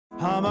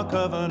I'm a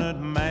covenant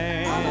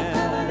man.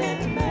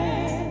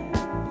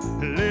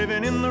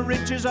 Living in the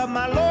riches of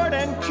my Lord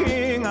and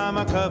King, I'm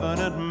a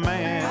covenant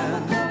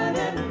man.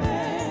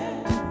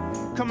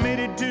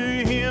 Committed to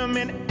Him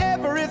in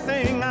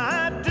everything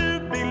I do,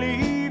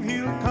 believe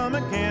He'll come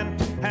again.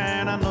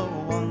 And I know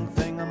one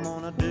thing I'm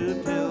gonna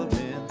do till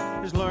then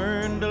is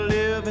learn to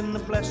live in the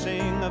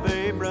blessing of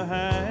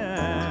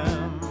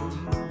Abraham.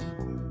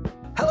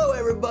 Hello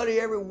everybody,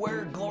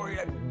 everywhere, glory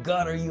to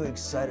God. Are you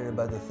excited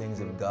about the things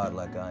of God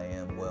like I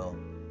am? Well,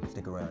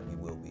 stick around, you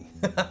will be.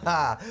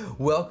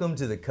 Welcome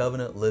to the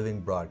Covenant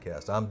Living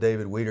Broadcast. I'm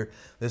David Weeter.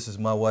 This is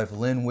my wife,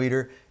 Lynn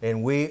Weeter,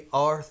 and we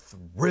are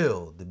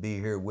thrilled to be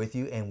here with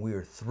you, and we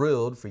are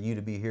thrilled for you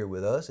to be here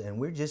with us, and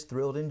we're just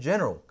thrilled in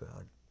general.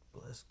 God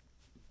bless.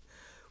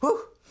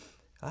 Whew.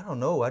 I don't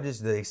know,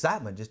 the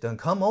excitement just done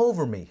come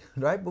over me,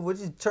 right? But we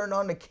just turned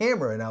on the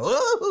camera and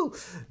woo,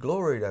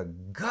 glory to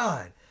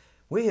God.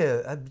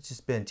 I've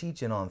just been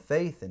teaching on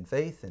faith and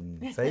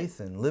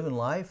living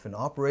life and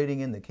operating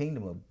in the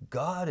kingdom of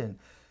God, and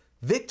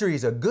victory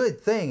is a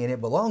good thing and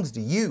it belongs to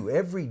you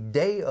every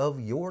day of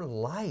your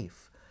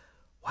life.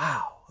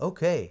 Wow.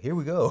 Okay, here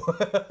we go.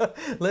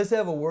 Let's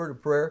have a word of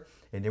prayer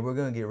and then we're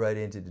going to get right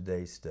into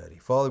today's study.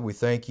 Father, we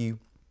thank you.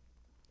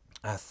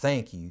 I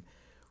thank you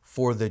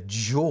for the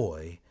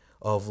joy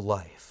of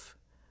life.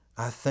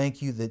 I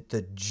thank you that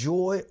the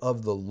joy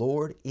of the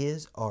Lord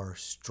is our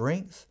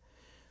strength.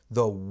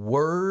 The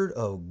Word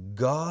of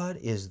God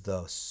is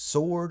the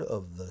sword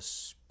of the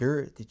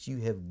Spirit that you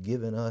have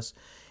given us,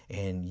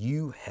 and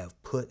you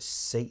have put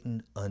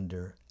Satan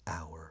under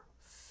our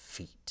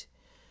feet.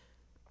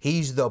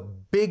 He's the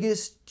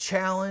biggest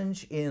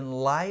challenge in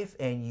life,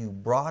 and you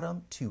brought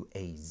him to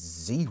a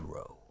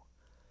zero.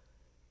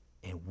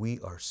 And we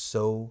are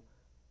so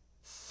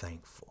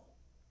thankful.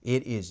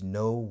 It is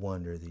no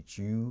wonder that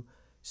you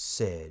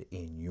said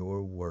in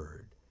your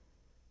Word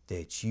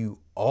that you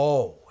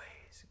always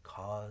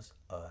cause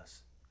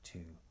us to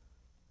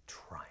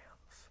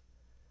triumph.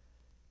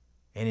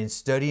 And in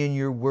studying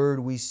your word,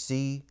 we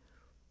see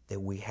that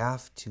we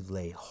have to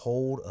lay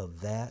hold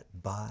of that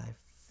by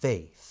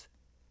faith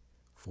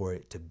for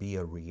it to be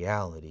a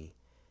reality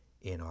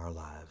in our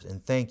lives.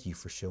 And thank you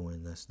for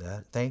showing us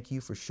that. Thank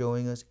you for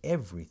showing us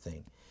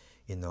everything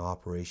in the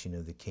operation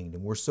of the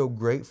kingdom. We're so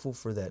grateful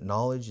for that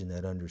knowledge and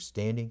that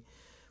understanding,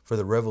 for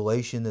the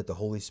revelation that the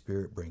Holy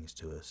Spirit brings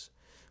to us.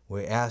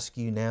 We ask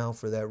you now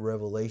for that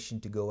revelation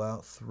to go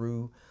out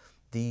through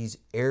these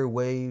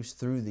airwaves,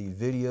 through the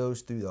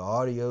videos, through the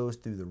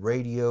audios, through the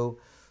radio,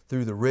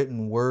 through the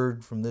written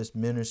word from this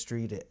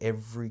ministry to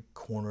every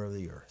corner of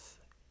the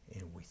earth.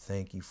 And we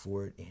thank you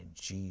for it in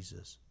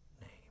Jesus'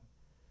 name.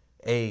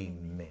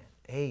 Amen.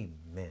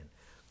 Amen.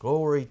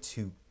 Glory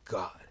to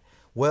God.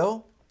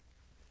 Well,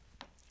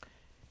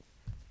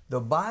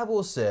 the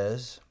Bible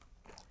says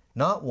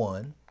not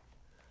one,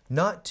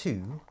 not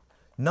two,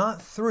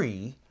 not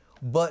three,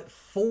 but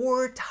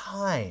 4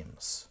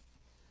 times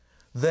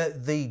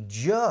that the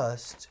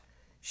just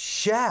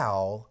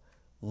shall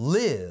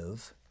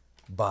live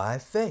by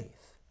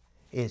faith.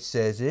 It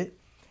says it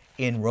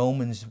in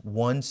Romans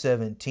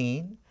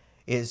 1:17.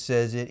 It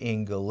says it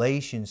in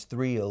Galatians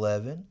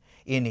 3:11,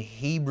 in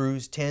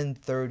Hebrews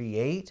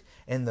 10:38,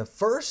 and the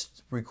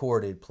first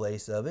recorded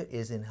place of it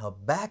is in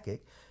Habakkuk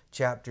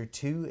chapter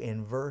 2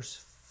 and verse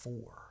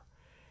 4.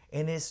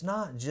 And it's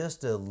not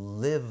just to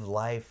live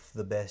life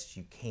the best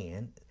you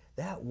can.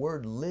 That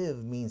word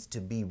live means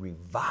to be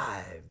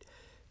revived,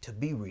 to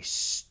be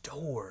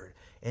restored,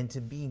 and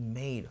to be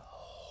made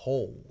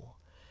whole.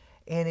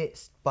 And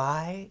it's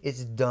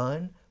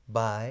done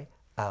by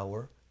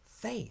our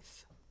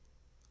faith.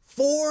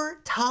 4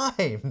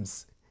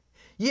 times.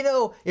 You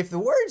know, if the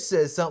word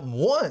says something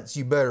once,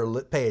 you better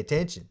pay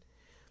attention.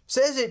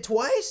 Says it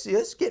twice,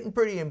 it's getting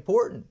pretty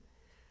important.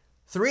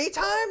 3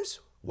 times?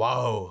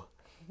 Whoa.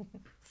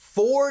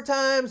 4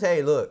 times?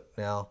 Hey, look,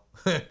 now,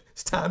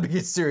 it's time to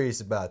get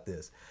serious about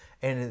this.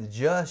 And the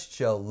just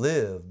shall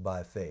live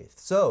by faith.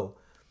 So,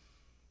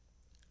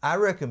 I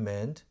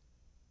recommend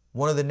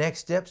one of the next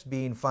steps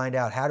being find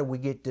out how do we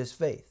get this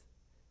faith?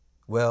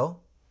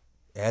 Well,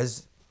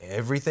 as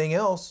everything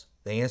else,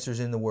 the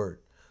answer's in the Word.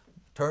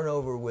 Turn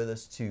over with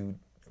us to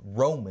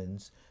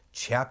Romans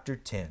chapter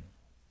 10.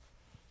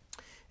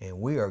 And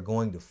we are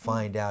going to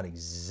find out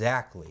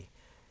exactly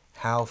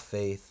how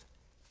faith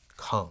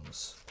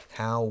comes,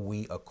 how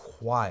we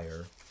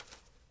acquire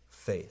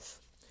faith.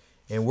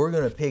 And we're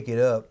going to pick it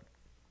up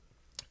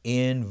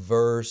in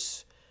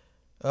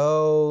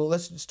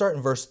let's start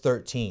in verse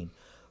 13.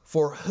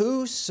 For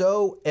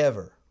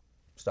whosoever,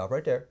 stop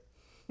right there.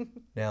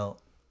 Now,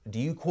 do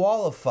you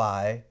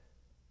qualify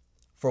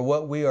for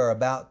what we are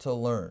about to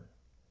learn?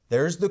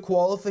 There's the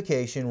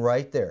qualification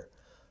right there.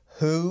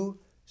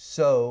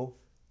 Whosoever.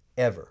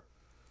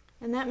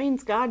 And that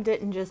means God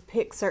didn't just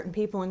pick certain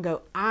people and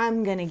go,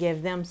 I'm going to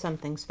give them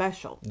something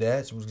special.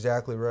 That's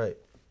exactly right.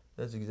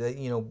 That's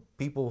exactly,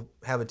 people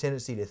have a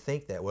tendency to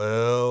think that,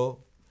 well,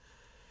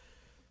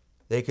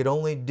 they could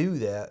only do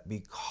that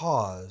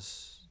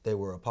because they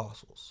were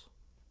apostles.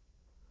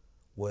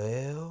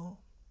 Well,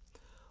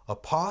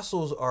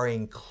 Apostles are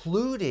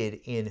included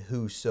in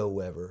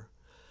whosoever,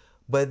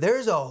 but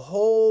there's a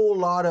whole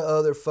lot of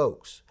other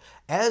folks.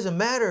 As a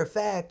matter of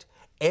fact,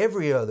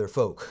 every other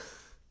folk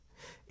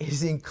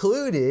is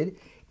included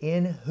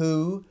in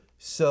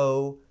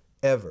whosoever.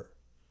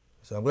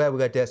 So I'm glad we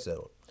got that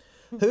settled.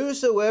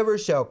 Whosoever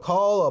shall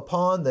call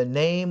upon the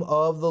name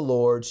of the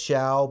Lord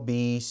shall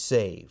be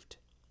saved.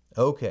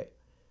 Okay,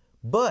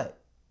 but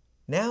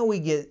now we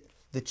get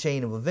the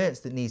chain of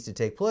events that needs to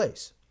take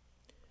place.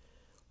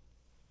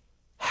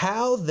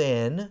 How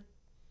then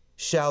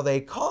shall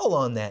they call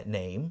on that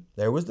name?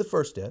 There was the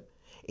first step.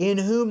 In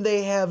whom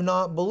they have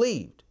not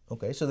believed.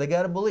 Okay, so they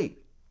got to believe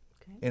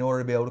in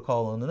order to be able to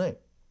call on the name.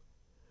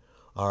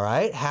 All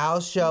right,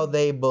 how shall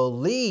they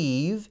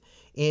believe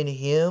in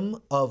him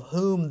of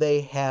whom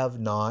they have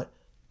not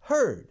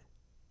heard?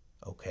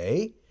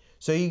 Okay,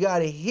 so you got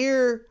to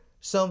hear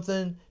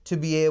something to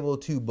be able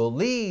to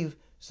believe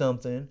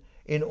something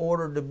in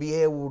order to be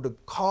able to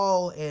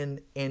call and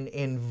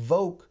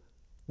invoke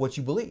what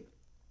you believe.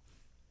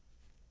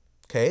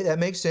 Okay, that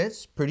makes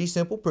sense. Pretty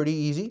simple, pretty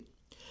easy.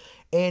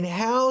 And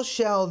how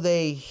shall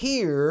they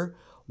hear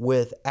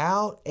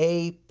without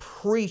a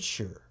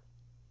preacher?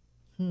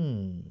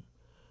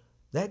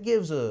 That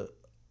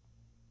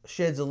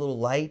sheds a little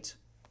light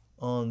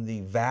on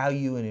the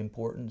value and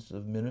importance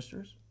of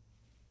ministers.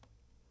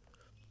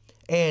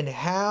 And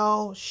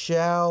how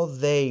shall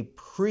they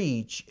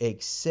preach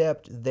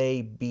except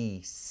they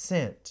be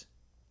sent?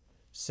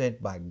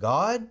 Sent by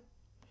God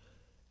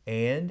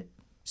and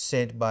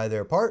sent by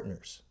their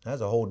partners.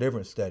 That's a whole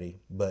different study,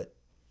 but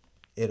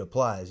it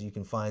applies. You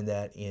can find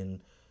that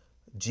in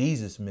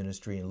Jesus'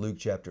 ministry in Luke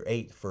chapter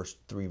 8, first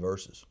 3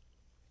 verses.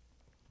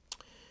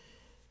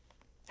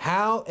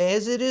 How,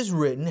 as it is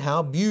written,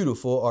 how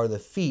beautiful are the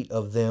feet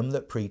of them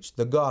that preach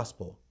the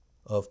gospel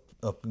of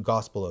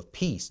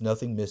peace,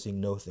 nothing missing,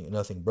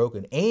 nothing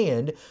broken,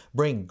 and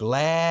bring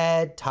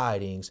glad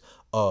tidings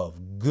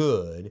of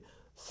good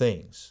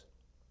things.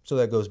 So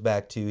that goes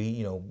back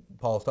to,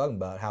 Paul's talking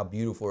about how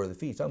beautiful are the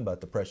feet. He's talking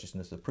about the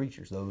preciousness of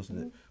preachers, those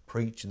that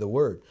preach the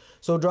word.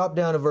 So drop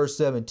down to verse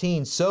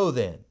 17. So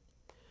then,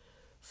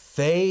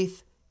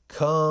 faith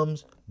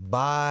comes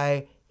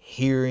by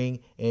hearing,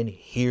 and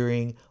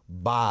hearing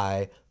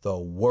by the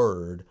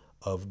word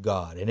of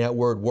God. And that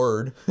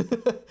word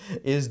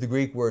is the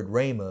Greek word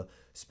rhema,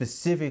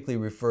 specifically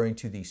referring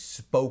to the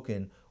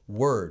spoken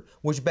word,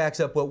 which backs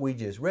up what we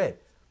just read.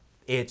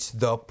 It's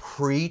the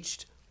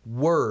preached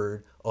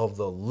word of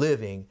the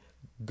living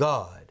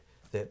God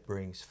that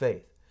brings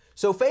faith.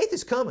 So faith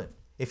is coming.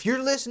 If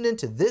you're listening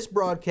to this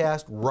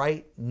broadcast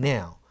right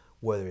now,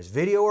 whether it's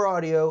video or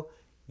audio,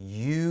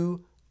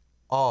 you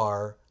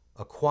are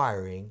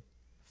acquiring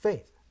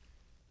faith.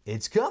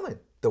 It's coming.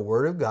 The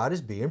word of God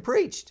is being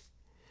preached.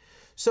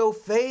 So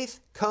faith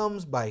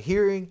comes by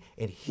hearing,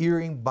 and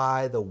hearing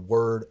by the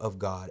word of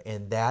God.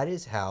 And that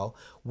is how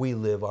we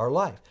live our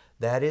life.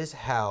 That is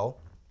how,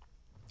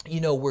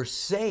 we're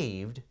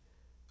saved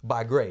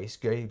by grace.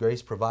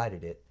 Grace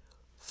provided it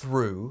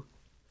through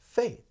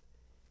faith.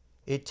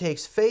 It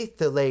takes faith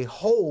to lay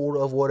hold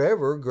of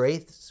whatever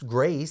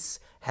grace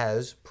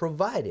has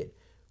provided,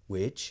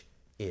 which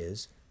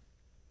is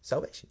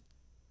salvation.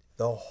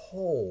 The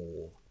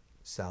whole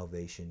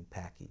salvation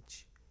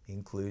package,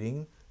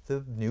 including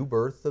the new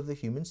birth of the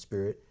human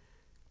spirit,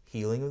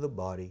 healing of the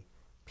body,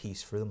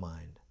 peace for the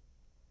mind.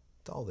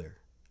 It's all there.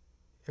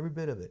 Every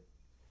bit of it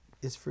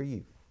is for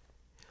you,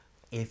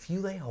 if you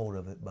lay hold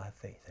of it by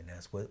faith. And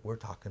that's what we're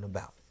talking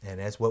about. And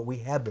that's what we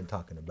have been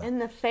talking about. And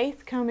the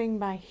faith coming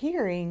by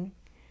hearing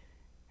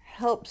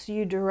helps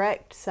you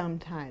direct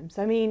sometimes.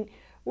 I mean,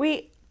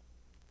 we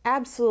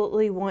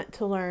absolutely want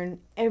to learn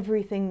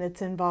everything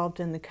that's involved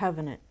in the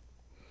covenant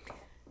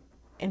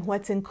and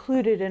what's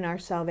included in our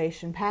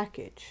salvation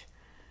package.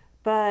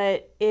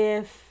 But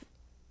if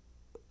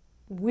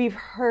we've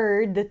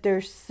heard that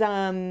there's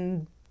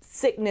some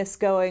sickness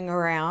going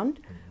around,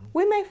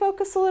 we may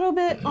focus a little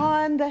bit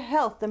on the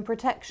health and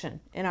protection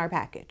in our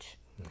package.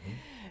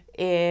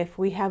 If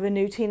we have a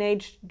new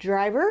teenage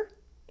driver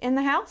in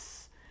the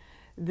house,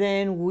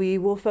 then we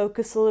will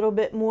focus a little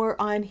bit more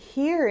on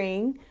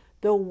hearing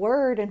the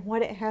word and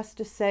what it has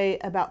to say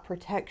about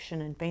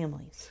protection and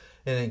families.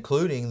 And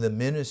including the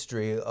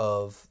ministry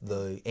of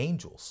the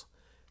angels.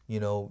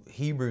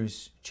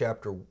 Hebrews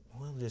chapter,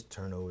 just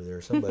turn over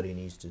there. Somebody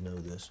needs to know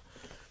this.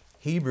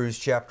 Hebrews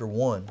chapter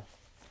 1.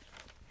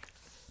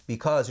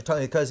 Because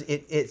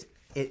it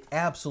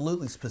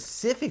absolutely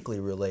specifically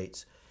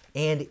relates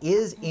and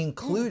is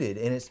included,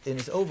 and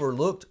it's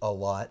overlooked a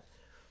lot,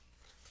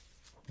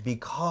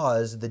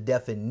 because the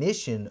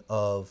definition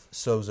of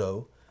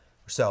sozo,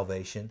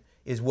 salvation,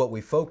 is what we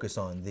focus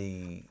on: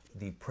 the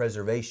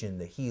preservation,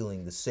 the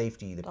healing, the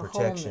safety, the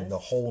protection, the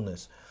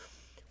wholeness.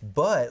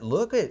 But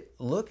look at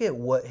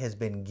what has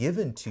been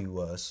given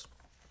to us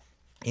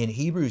in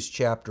Hebrews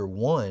chapter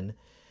 1.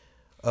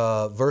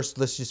 We'll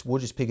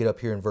just pick it up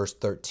here in verse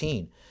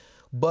 13.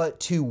 But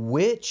to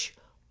which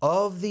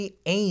of the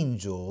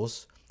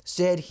angels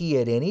said he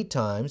at any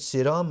time,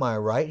 sit on my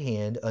right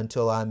hand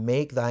until I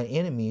make thine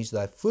enemies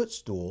thy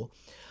footstool?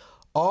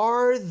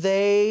 Are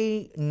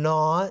they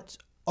not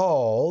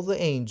all the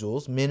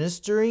angels,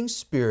 ministering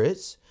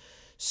spirits,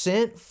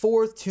 sent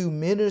forth to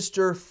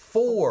minister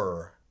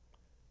for,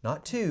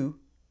 not to,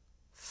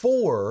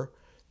 for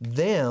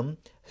them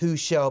who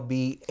shall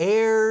be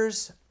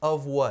heirs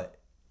of what?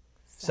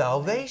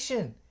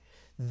 Salvation.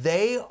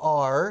 They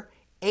are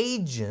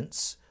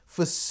agents,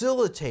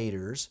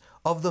 facilitators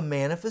of the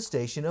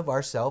manifestation of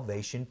our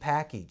salvation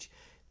package.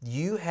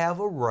 You have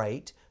a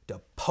right to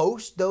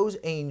post those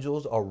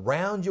angels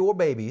around your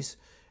babies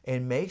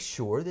and make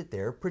sure that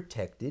they're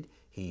protected,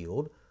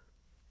 healed,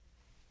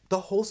 the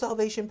whole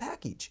salvation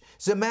package.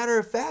 As a matter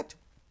of fact,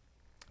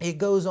 it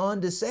goes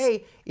on to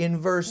say in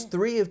verse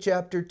 3 of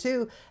chapter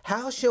 2,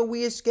 how shall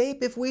we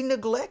escape if we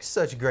neglect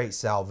such great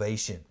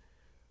salvation?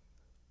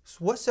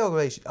 What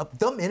salvation?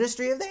 The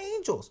ministry of the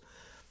angels.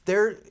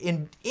 They're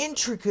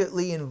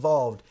intricately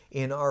involved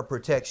in our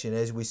protection,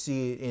 as we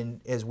see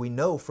as we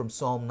know from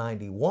Psalm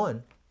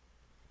 91.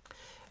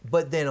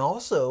 But then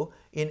also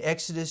in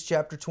Exodus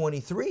chapter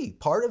 23,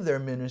 part of their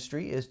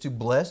ministry is to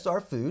bless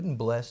our food and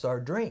bless our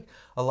drink.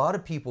 A lot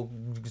of people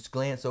just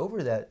glance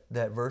over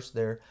that verse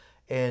there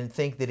and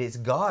think that it's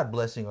God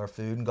blessing our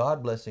food and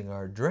God blessing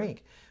our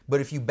drink.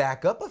 But if you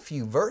back up a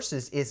few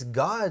verses, it's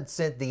God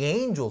sent the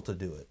angel to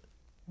do it.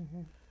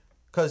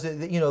 Because,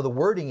 the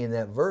wording in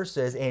that verse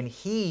says, and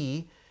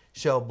he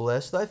shall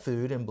bless thy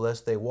food and bless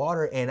thy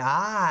water, and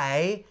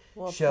I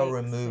shall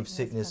remove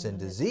sickness and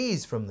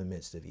disease from the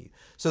midst of you.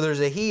 So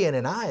there's a he and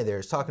an I there.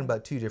 It's talking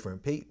about two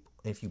different people.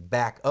 And if you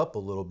back up a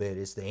little bit,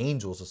 it's the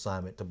angel's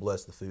assignment to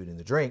bless the food and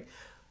the drink.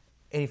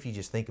 And if you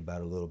just think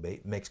about it a little bit,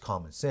 it makes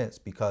common sense,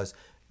 because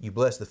you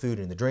bless the food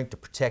and the drink to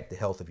protect the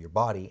health of your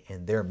body,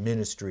 and their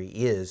ministry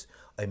is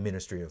a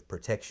ministry of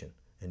protection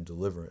and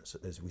deliverance,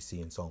 as we see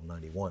in Psalm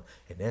 91.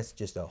 And that's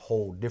just a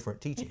whole different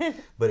teaching.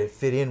 But it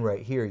fit in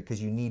right here because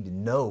you need to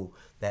know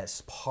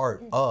that's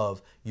part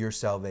of your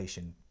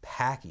salvation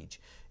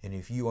package. And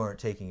if you aren't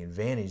taking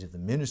advantage of the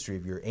ministry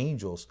of your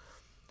angels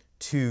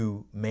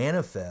to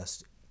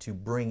manifest, to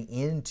bring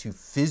into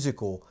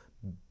physical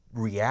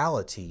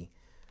reality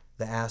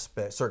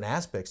certain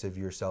aspects of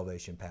your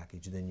salvation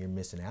package, then you're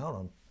missing out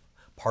on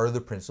part of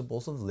the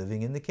principles of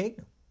living in the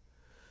kingdom.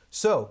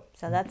 So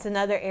that's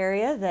another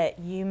area that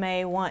you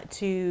may want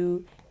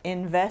to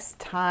invest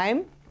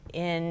time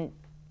in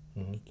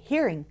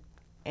hearing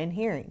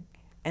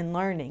and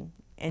learning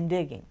and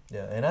digging.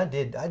 Yeah, and I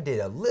did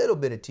a little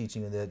bit of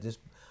teaching of that just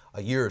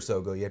a year or so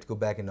ago. You have to go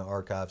back in the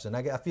archives, and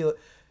I feel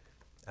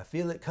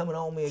it coming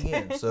on me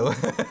again. So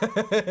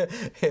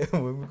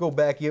when we go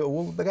back,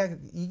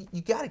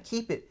 you got to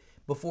keep it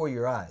before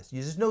your eyes.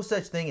 There's no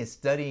such thing as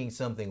studying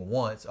something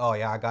once. Oh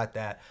yeah, I got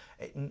that.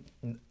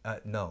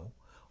 No.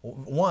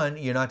 One,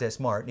 you're not that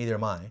smart, neither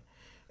am I.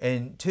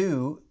 And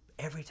two,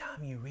 every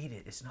time you read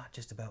it, it's not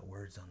just about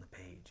words on the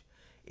page.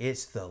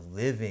 It's the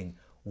living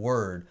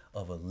word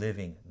of a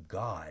living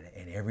God.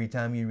 And every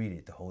time you read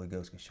it, the Holy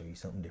Ghost can show you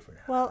something different.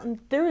 Well,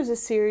 there was a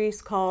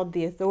series called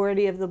The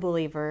Authority of the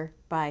Believer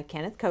by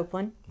Kenneth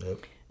Copeland.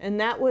 Yep.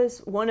 And that was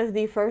one of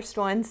the first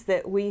ones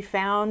that we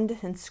found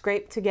and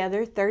scraped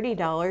together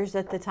 $30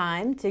 at the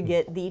time to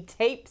get the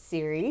tape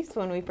series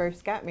when we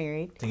first got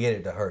married. To get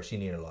it to her, she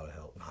needed a lot of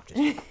help. No, I'm just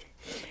kidding.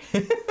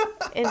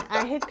 And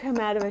I had come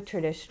out of a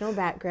traditional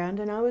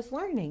background, and I was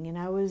learning, and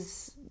I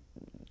was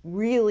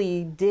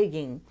really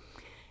digging.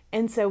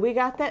 And so we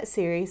got that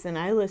series, and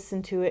I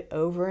listened to it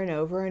over and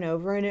over and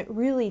over, and it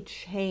really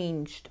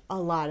changed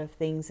a lot of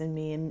things in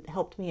me and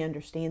helped me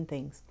understand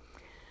things.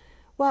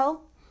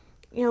 Well,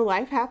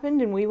 life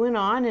happened, and we went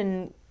on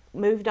and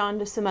moved on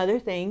to some other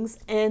things.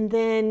 And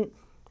then,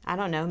 I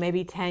don't know,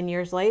 maybe 10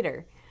 years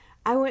later,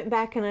 I went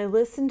back and I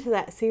listened to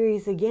that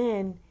series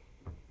again,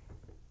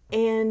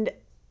 and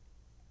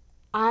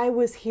I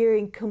was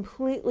hearing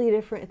completely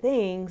different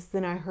things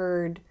than I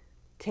heard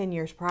 10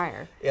 years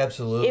prior.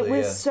 Absolutely. It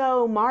was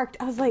so marked.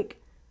 I was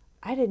like,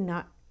 I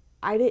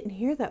didn't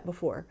hear that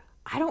before.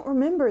 I don't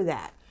remember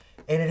that.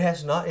 And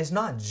it's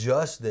not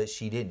just that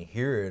she didn't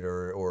hear it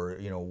or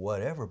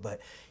whatever, but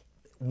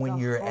when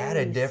you're at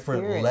a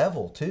different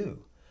level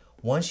too.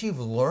 Once you've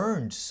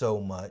learned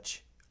so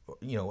much,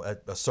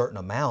 a certain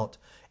amount,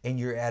 and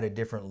you're at a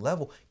different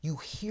level, you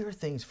hear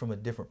things from a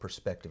different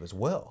perspective as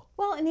well.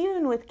 Well, and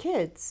even with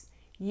kids,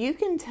 you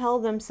can tell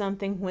them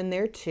something when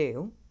they're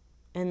 2,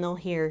 and they'll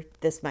hear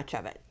this much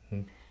of it.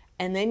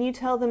 And then you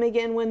tell them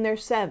again when they're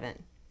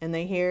 7, and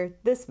they hear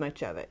this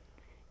much of it.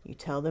 You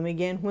tell them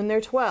again when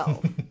they're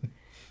 12.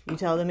 You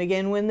tell them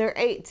again when they're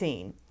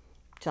 18.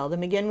 Tell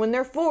them again when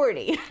they're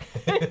 40.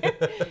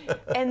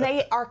 And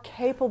they are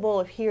capable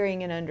of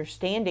hearing and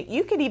understanding.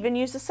 You could even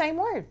use the same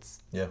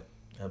words. Yeah,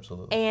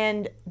 absolutely.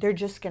 And they're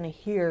just going to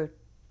hear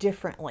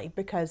differently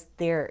because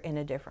they're in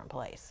a different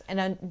place, and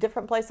a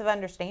different place of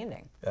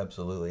understanding.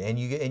 Absolutely. And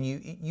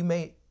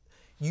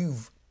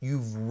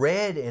you've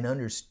read and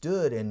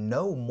understood and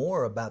know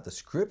more about the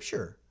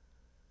Scripture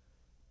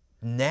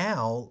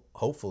now,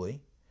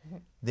 hopefully,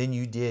 than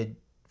you did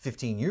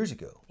 15 years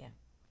ago.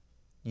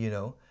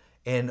 Yeah.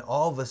 And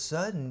all of a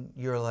sudden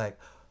you're like,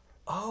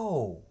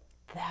 oh,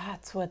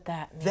 That's what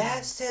that means.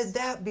 That said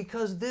that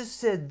because this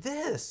said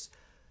this.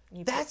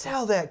 That's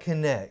how that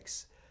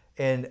connects.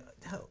 And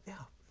yeah,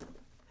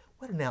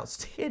 what an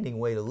outstanding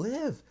way to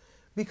live.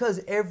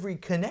 Because every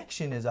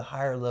connection is a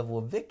higher level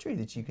of victory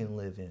that you can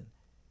live in.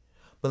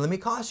 But let me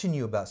caution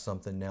you about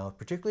something now,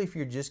 particularly if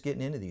you're just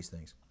getting into these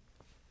things.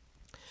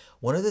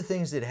 One of the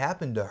things that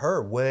happened to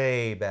her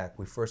way back,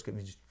 we first got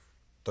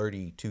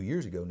 32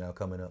 years ago now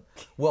coming up.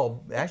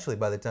 Well, actually,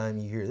 by the time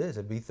you hear this,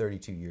 it'd be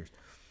 32 years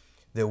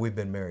that we've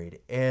been married.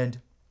 And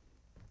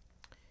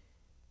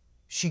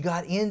she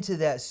got into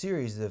that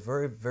series the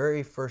very,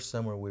 very first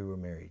summer we were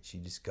married. She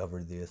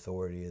discovered the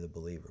authority of the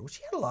believer.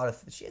 Well,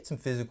 she had some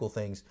physical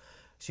things.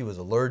 She was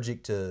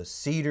allergic to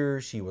cedar.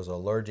 She was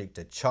allergic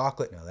to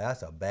chocolate. Now,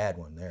 that's a bad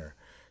one there,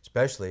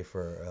 especially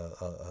for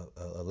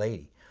a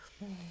lady.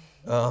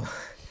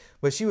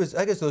 But she was,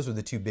 I guess those were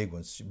the two big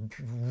ones.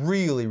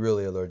 Really,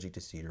 really allergic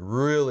to cedar,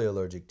 really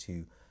allergic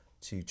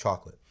to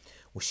chocolate.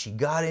 Well, she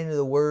got into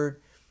the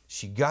Word.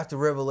 She got the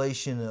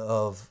revelation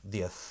of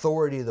the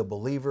authority of the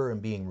believer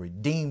and being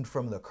redeemed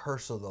from the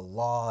curse of the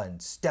law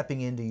and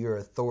stepping into your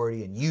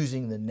authority and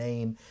using the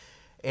name.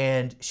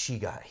 And she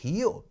got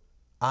healed.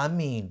 I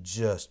mean,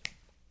 just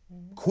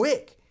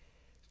quick.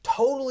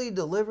 Totally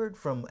delivered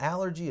from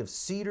allergy of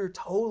cedar,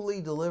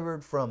 totally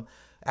delivered from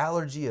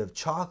allergy of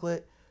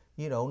chocolate.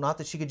 You know, not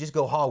that she could just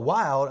go hog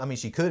wild. I mean,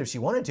 she could if she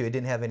wanted to. It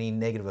didn't have any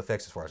negative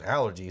effects as far as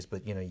allergies,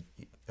 but you know,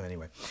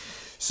 anyway.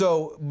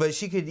 So, but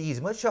she could eat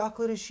as much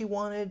chocolate as she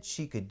wanted.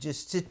 She could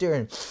just sit there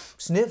and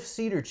sniff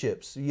cedar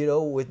chips. You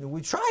know,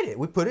 we tried it.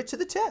 We put it to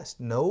the test.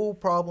 No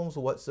problems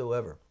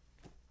whatsoever.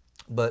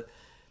 But,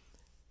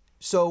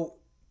 so,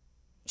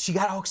 she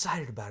got all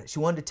excited about it. She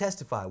wanted to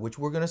testify, which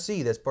we're going to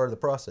see. That's part of the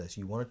process.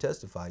 You want to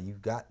testify.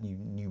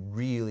 You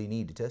really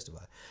need to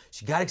testify.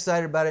 She got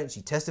excited about it and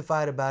she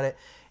testified about it.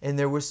 And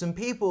there were some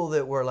people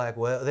that were like,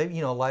 well, they,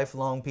 you know,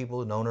 lifelong people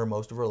who've known her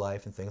most of her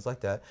life and things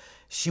like that.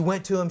 She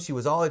went to them. She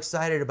was all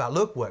excited about,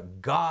 look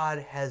what God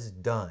has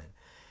done.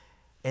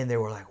 And they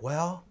were like,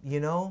 well, you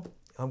know,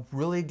 I'm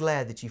really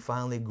glad that you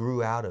finally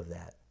grew out of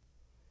that.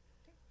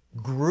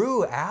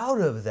 Grew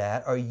out of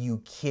that? Are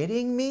you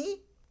kidding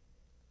me?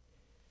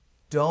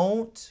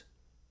 Don't,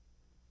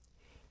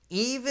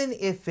 even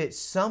if it's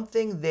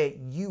something that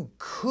you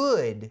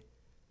could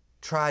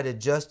try to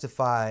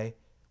justify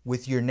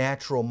with your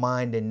natural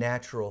mind and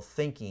natural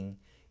thinking,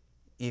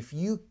 if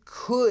you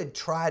could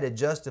try to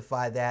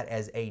justify that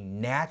as a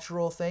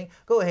natural thing,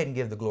 go ahead and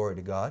give the glory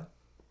to God.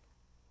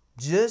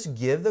 Just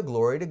give the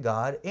glory to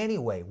God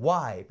anyway.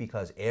 Why?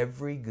 Because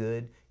every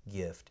good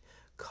gift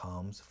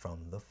comes from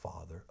the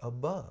Father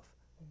above.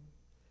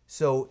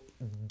 So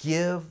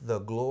give the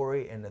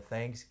glory and the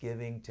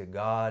thanksgiving to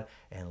God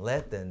and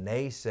let the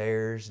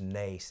naysayers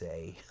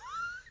naysay.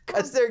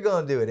 Because they're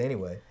going to do it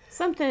anyway.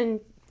 Something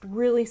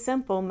really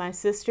simple. My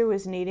sister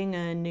was needing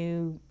a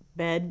new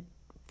bed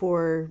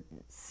for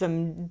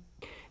some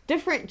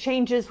different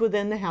changes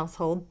within the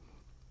household.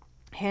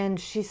 And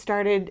she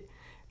started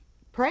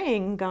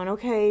praying, going,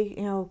 okay,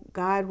 you know,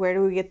 God, where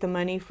do we get the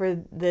money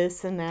for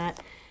this and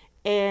that?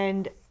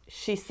 And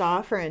she saw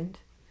a friend.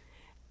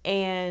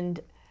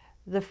 And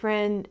the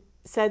friend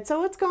said,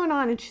 so what's going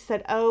on? And she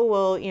said, oh,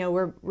 well, you know,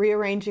 we're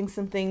rearranging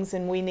some things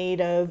and we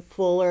need a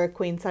full or a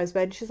queen size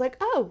bed. She's like,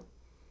 oh,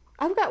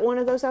 I've got one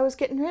of those I was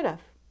getting rid of.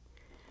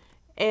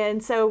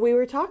 And so we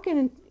were talking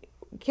and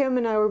Kim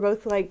and I were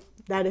both like,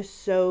 that is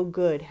so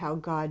good how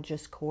God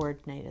just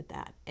coordinated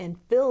that and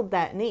filled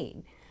that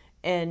need.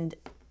 And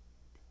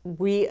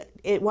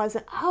it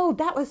wasn't, oh,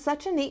 that was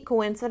such a neat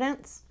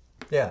coincidence.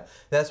 Yeah,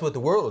 that's what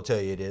the world will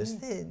tell you it is.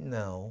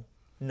 No.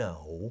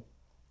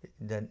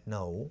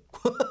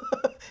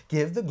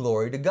 Give the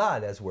glory to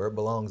God. That's where it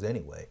belongs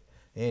anyway.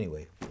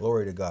 Anyway,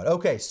 glory to God.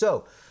 Okay,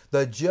 so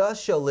the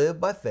just shall live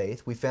by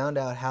faith. We found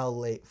out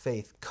how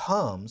faith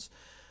comes.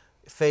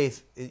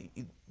 Faith,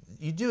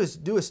 you do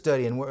a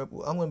study, and I'm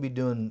going to be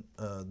doing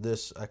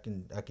this. I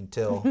can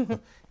tell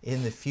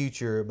in the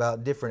future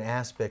about different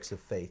aspects of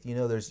faith. You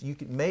know,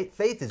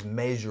 faith is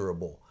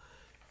measurable.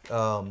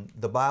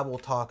 The Bible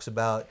talks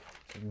about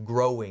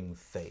growing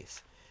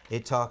faith.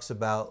 It talks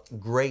about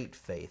great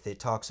faith. It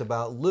talks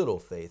about little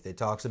faith. It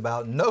talks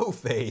about no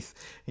faith,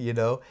 you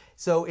know.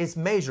 So it's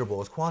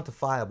measurable. It's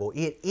quantifiable.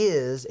 It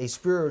is a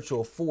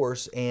spiritual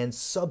force and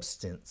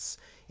substance.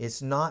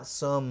 It's not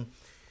some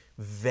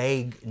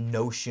vague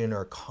notion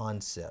or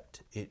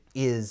concept. It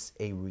is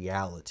a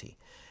reality,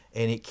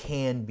 and it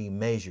can be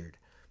measured.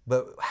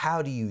 But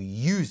how do you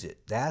use it?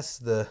 That's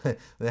the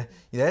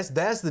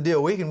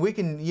deal. We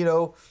can you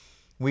know.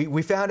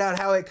 We found out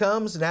how it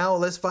comes. Now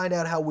let's find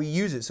out how we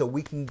use it so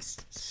we can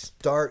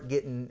start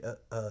getting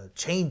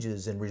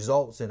changes and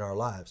results in our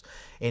lives.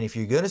 And if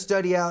you're going to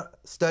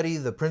study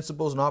the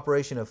principles and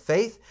operation of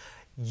faith,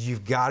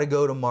 you've got to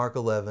go to Mark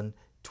 11,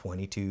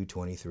 22,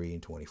 23,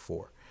 and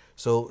 24.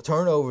 So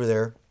turn over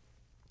there,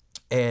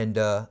 and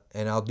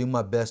I'll do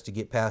my best to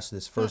get past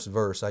this first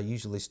verse. I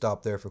usually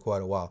stop there for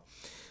quite a while.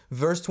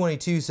 Verse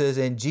 22 says,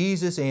 and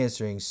Jesus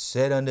answering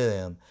said unto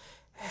them,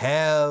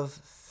 have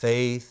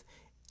faith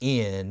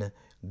in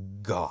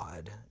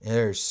God. And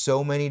there's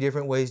so many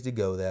different ways to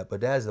go that,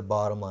 but that is the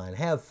bottom line.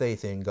 Have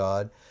faith in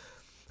God.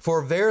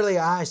 For verily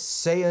I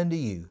say unto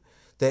you,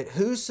 that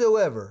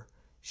whosoever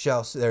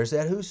shall, there's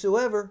that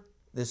whosoever,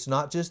 it's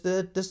not just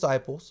the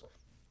disciples,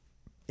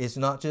 it's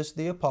not just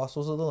the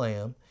apostles of the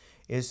Lamb,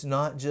 it's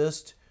not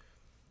just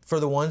for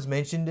the ones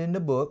mentioned in the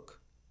book.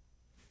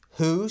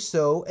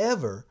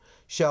 Whosoever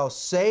shall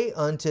say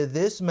unto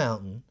this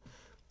mountain,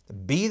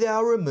 be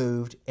thou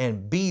removed,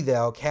 and be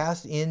thou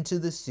cast into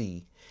the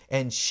sea,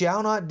 and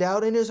shall not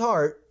doubt in his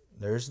heart,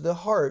 there's the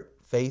heart,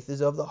 faith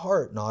is of the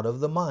heart, not of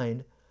the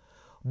mind,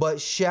 but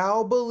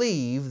shall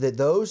believe that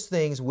those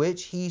things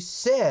which he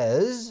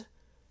says,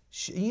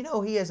 you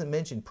know, he hasn't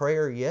mentioned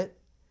prayer yet.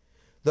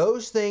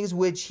 Those things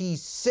which he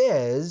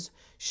says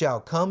shall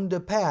come to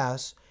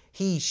pass,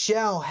 he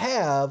shall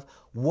have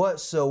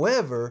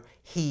whatsoever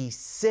he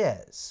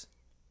says.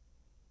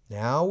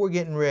 Now we're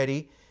getting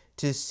ready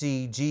to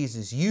see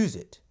Jesus use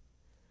it.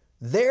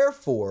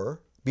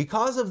 Therefore,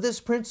 because of this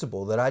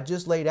principle that I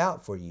just laid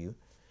out for you,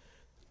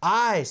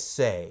 I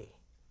say,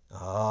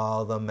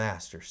 oh, the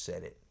Master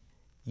said it.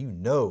 You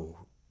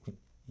know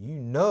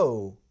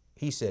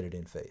he said it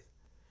in faith.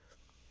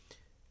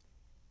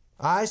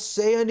 I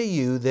say unto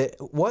you that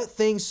what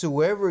things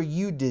soever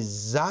you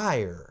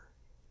desire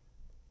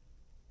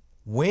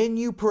when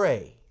you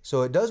pray,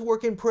 so it does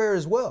work in prayer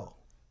as well,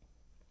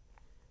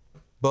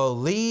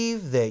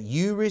 believe that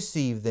you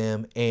receive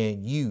them,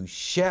 and you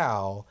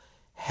shall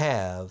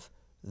have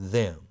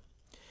them.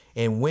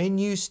 And when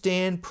you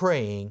stand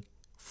praying,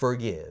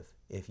 forgive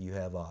if you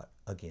have aught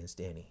against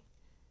any.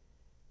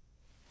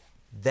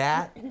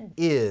 That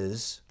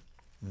is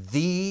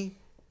the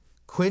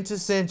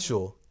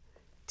quintessential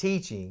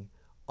teaching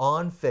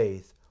on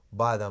faith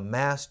by the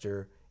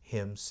Master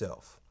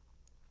himself.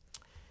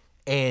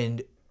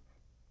 And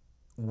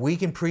we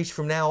can preach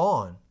from now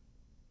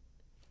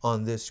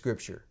on this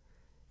scripture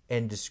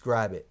and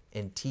describe it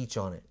and teach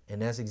on it.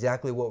 And that's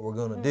exactly what we're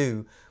going to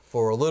do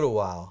for a little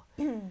while.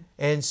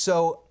 And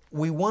so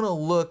we want to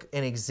look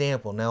an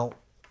example. Now,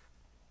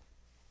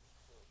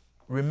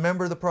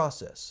 remember the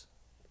process.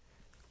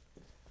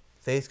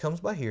 Faith comes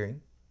by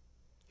hearing,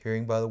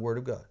 hearing by the word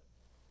of God.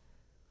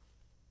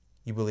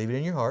 You believe it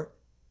in your heart.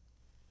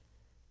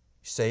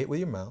 You say it with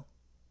your mouth.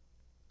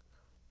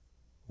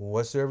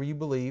 Whatsoever you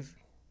believe,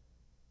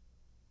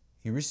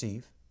 you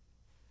receive.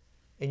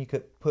 And you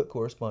could put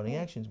corresponding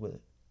actions with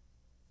it.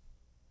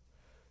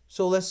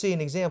 So let's see an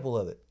example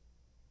of it.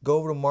 Go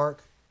over to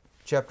Mark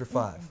chapter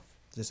 5.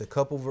 Just a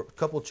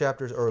couple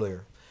chapters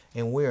earlier.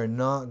 And we are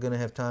not going to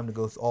have time to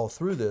go all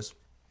through this,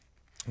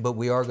 but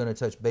we are going to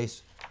touch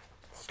base.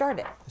 Start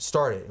it.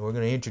 And we're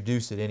going to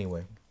introduce it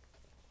anyway.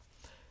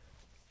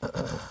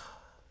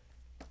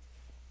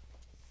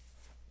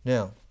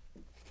 Now,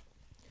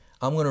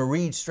 I'm going to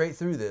read straight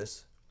through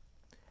this,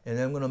 and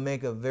then I'm going to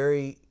make a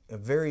very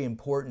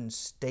important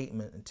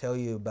statement and tell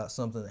you about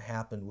something that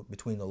happened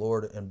between the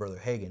Lord and Brother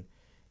Hagin,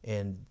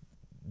 and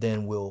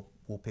then we'll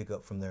pick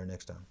up from there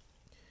next time.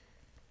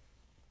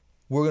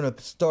 We're going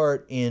to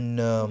start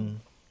in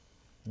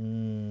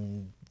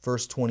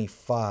verse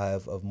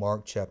 25 of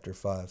Mark chapter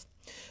 5.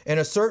 And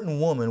a certain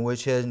woman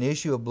which had an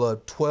issue of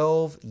blood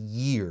 12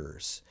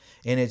 years,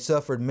 and had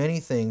suffered many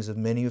things of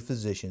many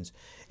physicians,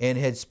 and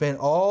had spent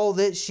all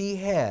that she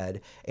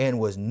had, and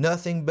was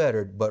nothing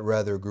bettered, but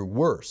rather grew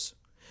worse.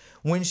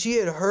 When she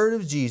had heard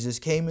of Jesus,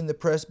 came in the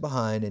press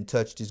behind, and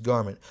touched his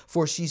garment.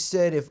 For she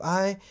said, if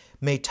I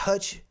may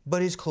touch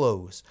but his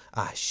clothes,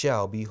 I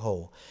shall be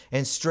whole.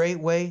 And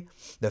straightway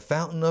the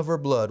fountain of her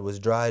blood was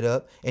dried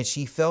up, and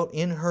she felt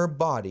in her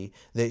body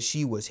that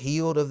she was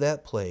healed of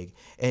that plague.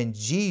 And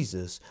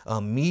Jesus,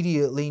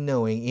 immediately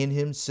knowing in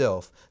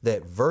himself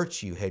that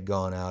virtue had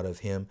gone out of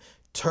him,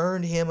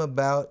 turned him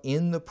about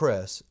in the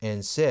press,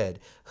 and said,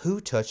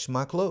 who touched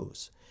my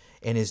clothes?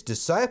 And his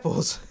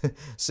disciples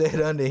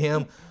said unto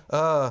him,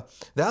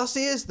 thou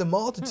seest the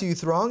multitude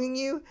thronging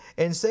you,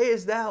 and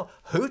sayest thou,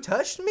 who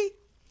touched me?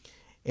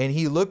 And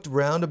he looked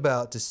round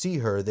about to see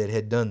her that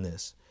had done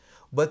this.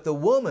 But the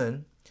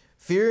woman,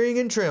 fearing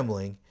and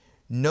trembling,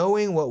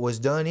 knowing what was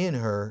done in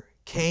her,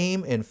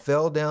 came and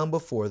fell down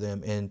before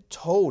them, and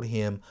told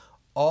him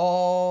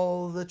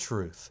all the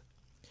truth.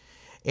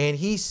 And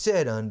he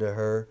said unto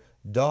her,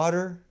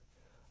 daughter,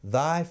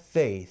 thy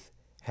faith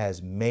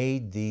has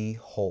made thee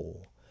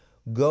whole.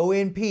 Go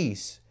in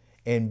peace,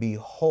 and be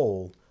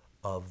whole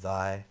of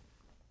thy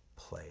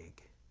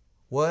plague.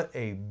 What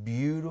a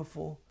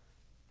beautiful,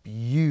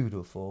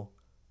 beautiful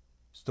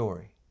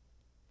story.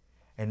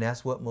 And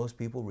that's what most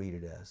people read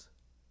it as.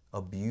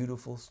 A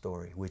beautiful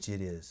story, which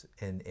it is.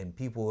 And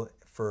people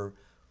for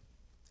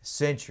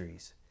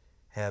centuries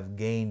have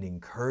gained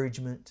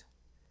encouragement,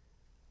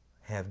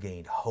 have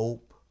gained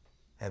hope,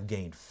 have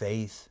gained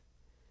faith,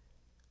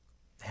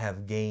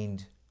 have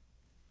gained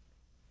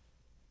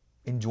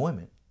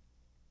enjoyment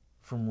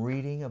from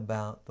reading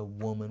about the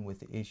woman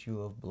with the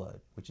issue of blood,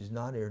 which is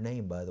not her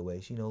name, by the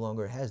way. She no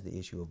longer has the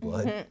issue of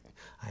blood.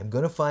 I'm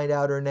going to find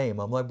out her name.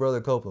 I'm like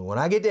Brother Copeland. When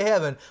I get to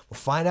heaven, we'll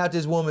find out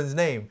this woman's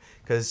name,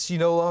 because she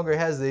no longer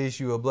has the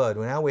issue of blood.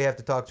 Now we have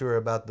to talk to her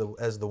about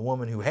as the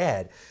woman who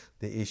had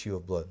the issue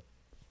of blood.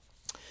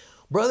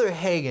 Brother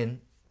Hagin,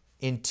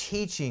 in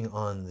teaching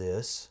on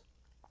this,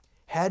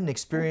 had an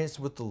experience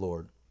with the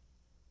Lord.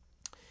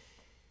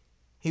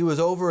 He was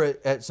over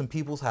at some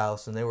people's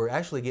house, and they were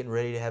actually getting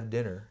ready to have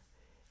dinner.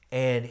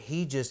 And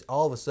he just,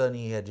 all of a sudden,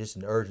 he had just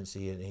an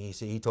urgency. And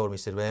he told me, he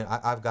said, man,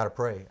 I've got to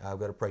pray. I've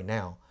got to pray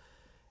now.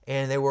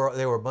 And they were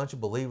a bunch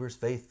of believers,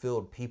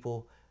 faith-filled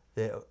people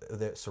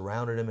that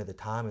surrounded him at the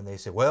time. And they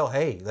said, well,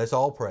 hey, let's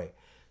all pray.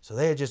 So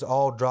they had just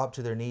all dropped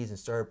to their knees and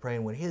started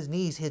praying. When his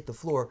knees hit the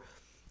floor,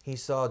 he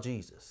saw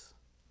Jesus.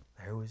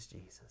 There was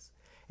Jesus.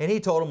 And he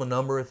told him a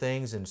number of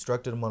things,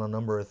 instructed him on a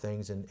number of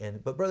things.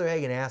 But Brother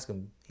Hagin asked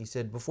him, he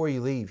said, before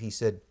you leave, he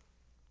said,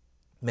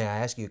 may I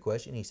ask you a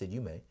question? He said,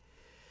 you may.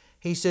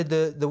 He said,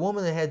 the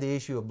woman that had the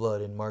issue of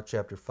blood in Mark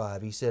chapter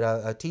 5, he said,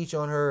 I teach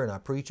on her and I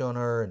preach on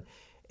her.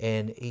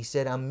 And he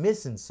said, I'm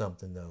missing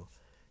something though.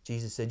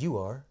 Jesus said, you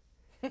are.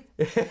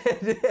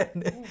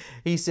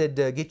 He said,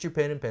 get your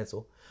pen and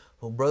pencil.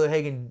 Well, Brother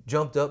Hagin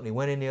jumped up and he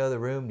went in the other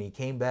room and he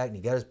came back and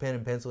he got his pen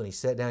and pencil and he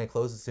sat down and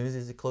closed. As soon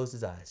as he closed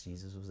his eyes,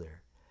 Jesus was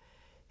there.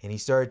 And he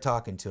started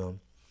talking to him.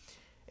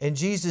 And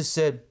Jesus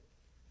said,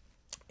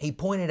 he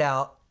pointed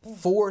out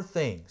 4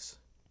 things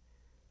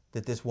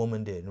that this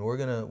woman did. And we're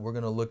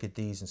gonna look at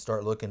these and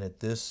start looking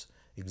at this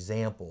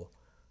example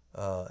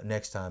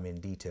next time in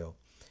detail.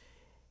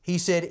 He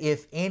said,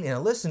 now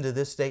listen to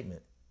this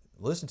statement.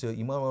 Listen to it.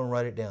 You might want to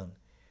write it down.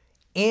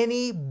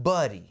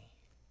 Anybody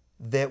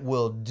that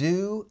will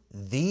do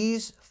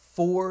these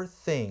 4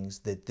 things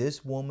that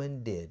this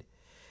woman did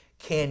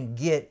can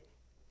get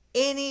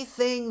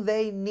anything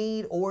they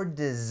need or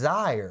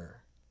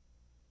desire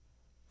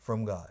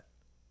from God.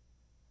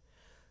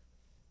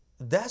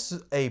 That's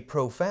a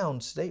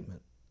profound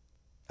statement.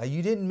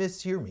 You didn't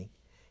mishear me.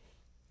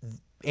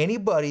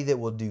 Anybody that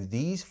will do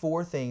these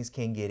 4 things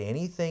can get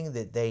anything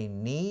that they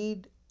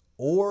need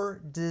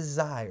or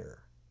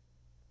desire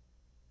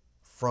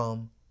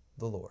from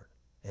the Lord.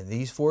 And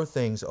these 4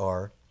 things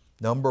are,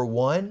 number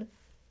 1,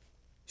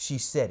 she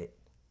said it.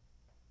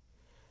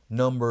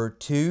 Number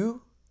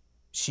 2,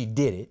 she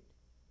did it.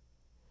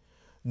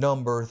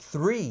 Number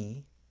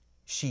 3,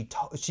 she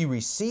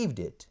received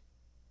it.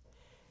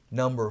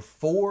 Number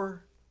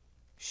 4,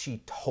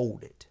 she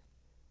told it.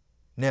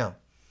 Now,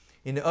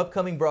 in the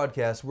upcoming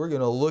broadcast, we're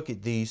going to look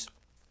at these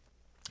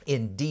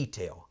in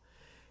detail.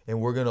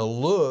 And we're going to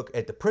look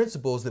at the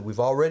principles that we've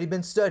already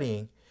been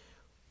studying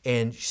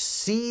and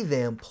see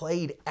them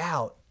played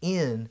out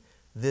in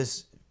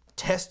this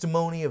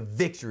testimony of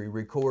victory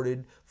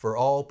recorded for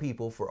all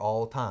people for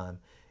all time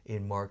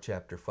in Mark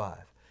chapter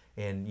 5.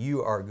 And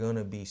you are going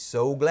to be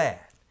so glad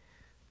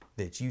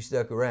that you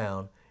stuck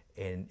around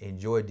and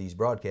enjoyed these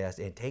broadcasts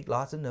and take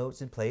lots of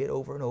notes and play it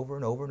over and over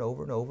and over and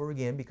over and over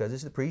again, because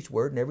it's the preached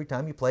word, and every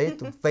time you play it,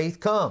 the faith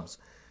comes.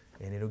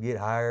 And it'll get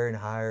higher and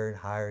higher and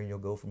higher, and you'll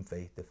go from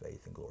faith to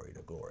faith and glory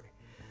to glory.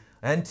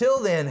 Until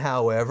then,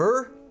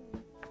 however,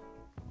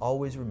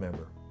 always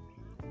remember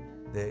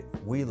that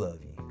we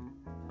love you,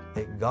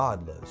 that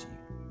God loves you.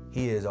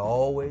 He is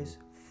always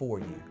for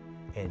you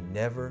and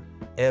never,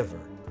 ever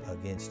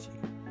against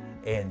you.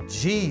 And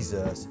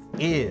Jesus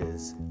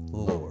is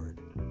Lord.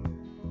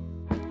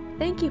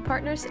 Thank you,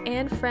 partners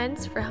and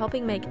friends, for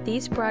helping make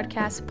these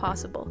broadcasts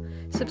possible.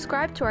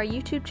 Subscribe to our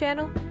YouTube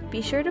channel,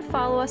 be sure to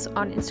follow us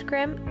on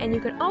Instagram, and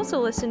you can also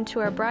listen to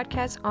our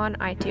broadcasts on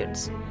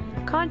iTunes.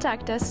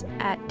 Contact us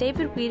at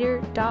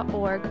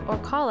davidweeter.org or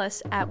call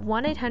us at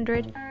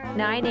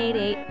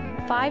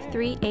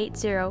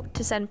 1-800-988-5380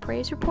 to send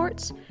praise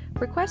reports,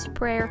 request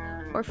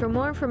prayer, or for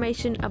more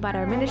information about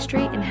our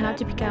ministry and how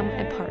to become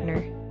a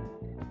partner.